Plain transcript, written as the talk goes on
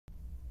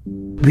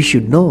We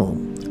should know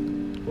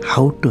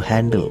how to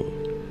handle,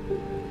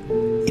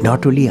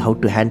 not only how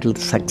to handle the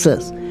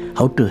success,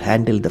 how to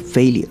handle the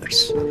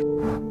failures.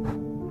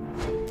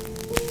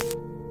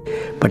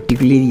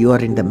 Particularly you are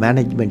in the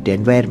management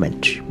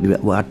environment,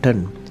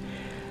 Wharton.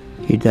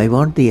 I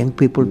want the young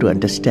people to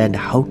understand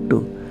how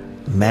to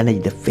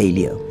manage the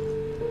failure.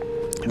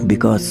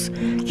 Because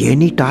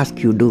any task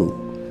you do,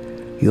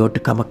 you have to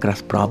come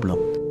across problem.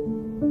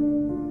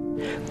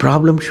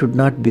 Problem should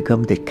not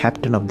become the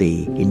captain of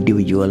the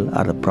individual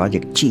or the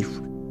project chief.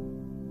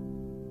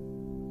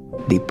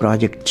 The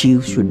project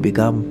chief should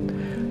become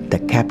the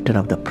captain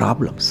of the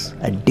problems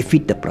and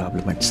defeat the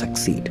problem and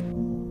succeed.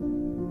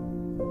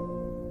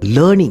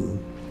 Learning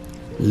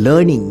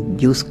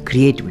gives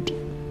creativity.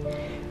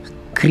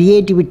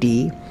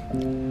 Creativity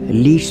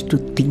leads to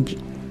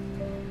thinking.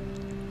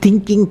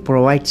 Thinking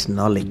provides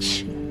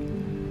knowledge.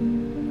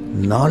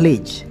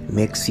 Knowledge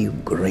makes you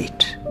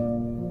great.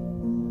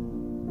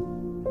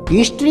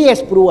 History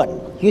has proven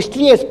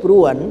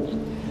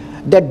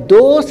that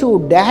those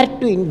who dare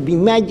to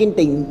imagine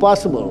the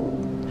impossible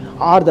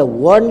are the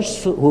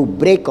ones who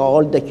break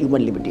all the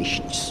human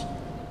limitations.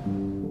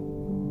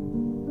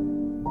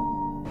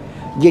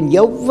 In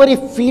every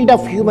field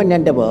of human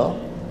endeavor,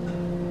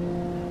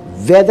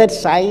 whether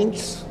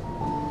science,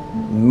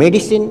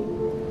 medicine,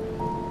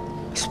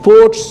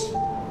 sports,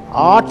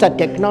 arts or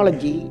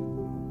technology,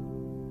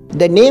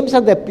 the names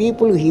of the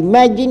people who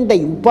imagined the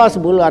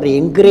impossible are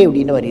engraved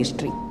in our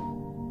history.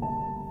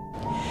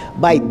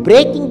 By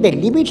breaking the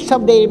limits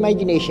of their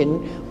imagination,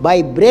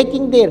 they change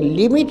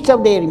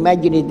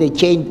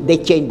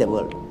the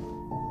world.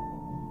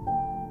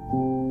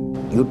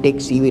 You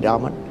take C.V.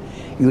 Raman,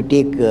 you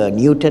take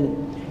Newton,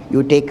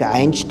 you take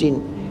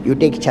Einstein, you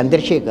take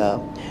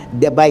Chandrasekhar.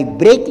 By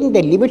breaking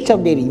the limits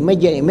of their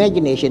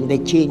imagination, they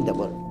change the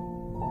world.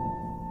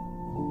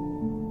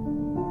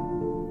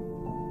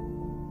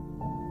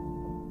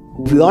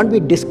 If you want to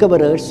be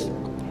discoverers,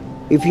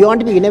 if you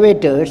want to be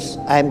innovators,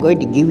 I am going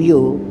to give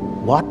you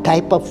what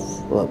type of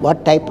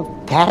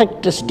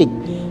characteristic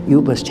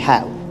you must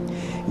have.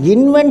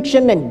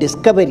 Invention and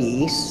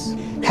discoveries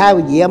have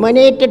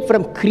emanated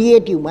from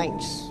creative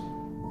minds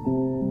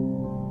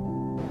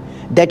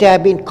that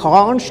have been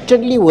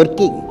constantly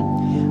working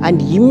and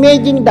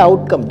imagining the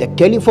outcome. The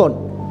telephone,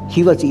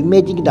 he was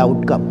imagining the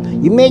outcome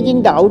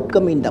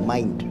in the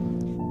mind.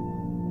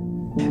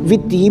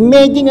 With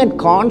imaging and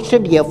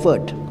constant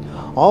effort,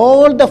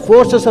 all the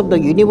forces of the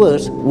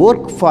universe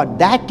work for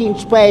that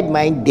inspired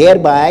mind,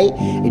 thereby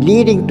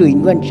leading to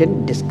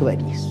invention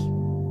discoveries.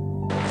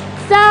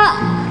 Sir,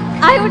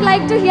 I would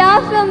like to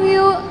hear from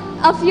you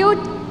a few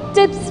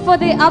tips for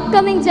the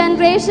upcoming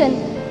generation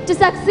to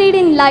succeed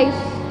in life.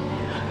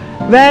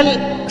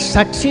 Well,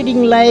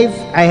 succeeding life,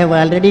 I have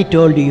already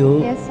told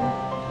you. Yes, sir.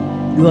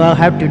 You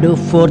have to do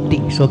 4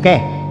 things, okay?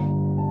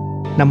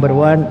 Number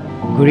 1,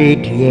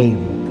 great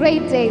aim.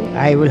 Great aim.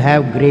 I will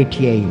have great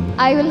aim.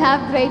 I will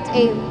have great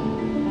aim.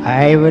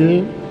 I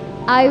will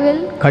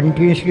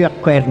continuously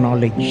acquire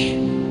knowledge.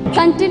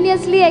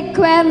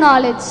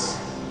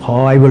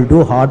 I will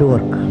do hard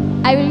work.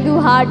 I will do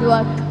hard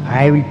work.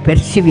 I will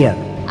persevere.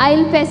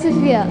 And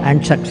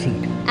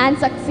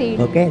succeed.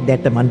 Okay,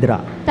 that's the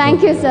mantra.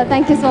 Thank you, sir.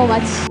 Thank you so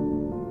much.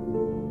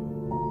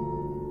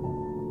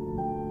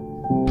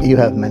 You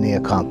have many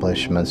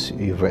accomplishments.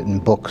 You've written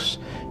books.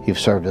 You've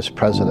served as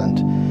president.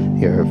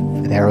 You're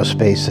an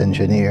aerospace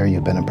engineer.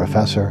 You've been a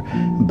professor.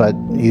 But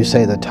you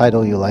say the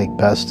title you like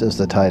best is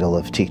the title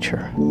of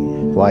teacher.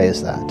 Why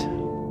is that?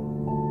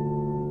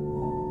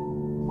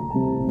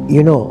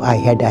 You know, I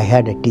had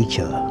a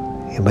teacher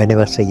when I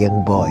was a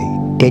young boy,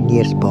 10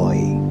 years boy,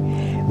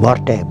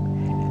 wartime,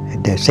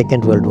 the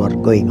Second World War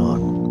going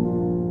on.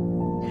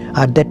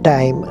 At that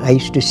time, I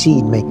used to see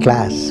in my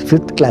class,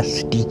 5th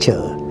class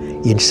teacher,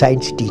 in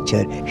science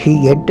teacher,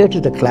 he entered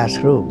the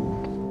classroom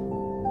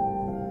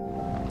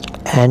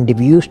and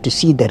we used to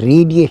see the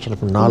radiation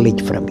of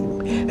knowledge from him.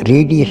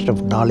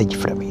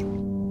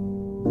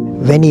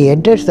 When he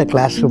enters the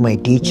classroom, my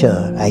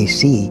teacher, I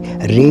see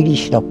a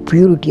radiation of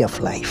purity of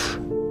life.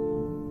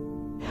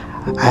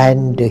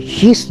 And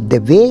the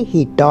way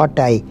he taught,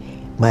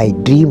 my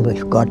dream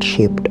got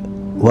shaped.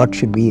 What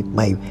should be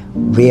my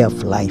way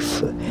of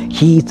life?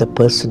 He is the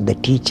person, the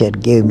teacher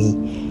gave me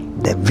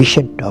the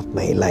vision of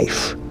my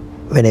life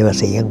when I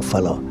was a young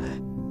fellow.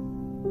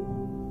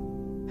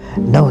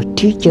 Now a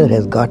teacher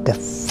has got a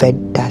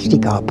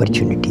fantastic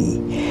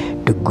opportunity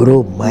to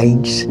grow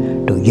minds,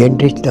 to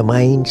enrich the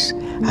minds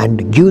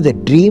and give the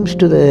dreams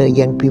to the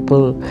young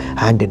people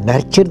and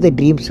nurture the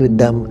dreams with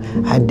them,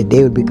 and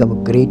they will become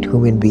a great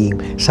human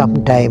being.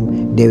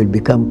 Sometime they will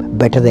become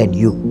better than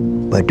you,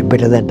 but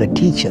better than the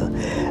teacher.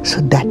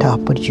 So that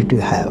opportunity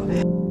you have.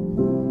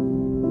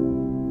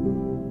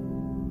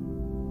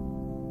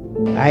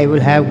 I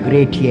will have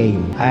great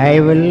aim. I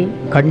will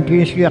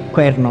continuously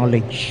acquire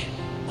knowledge.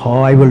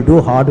 I will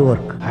do hard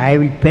work. I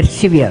will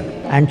persevere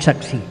and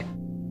succeed.